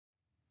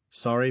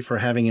Sorry for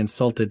having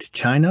insulted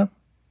China?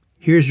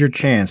 Here's your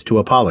chance to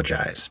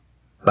apologize.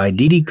 By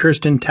Didi,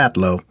 Kirsten,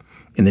 Tatlow,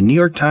 in the New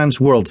York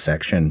Times World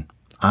section.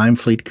 I'm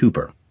Fleet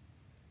Cooper.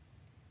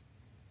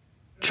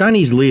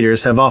 Chinese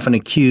leaders have often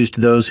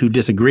accused those who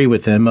disagree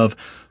with them of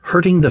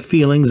hurting the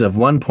feelings of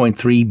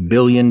 1.3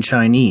 billion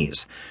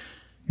Chinese.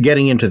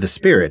 Getting into the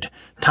spirit,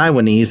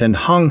 Taiwanese and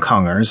Hong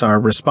Kongers are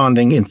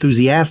responding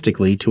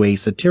enthusiastically to a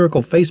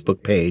satirical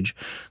Facebook page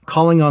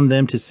calling on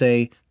them to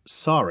say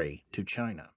sorry to China.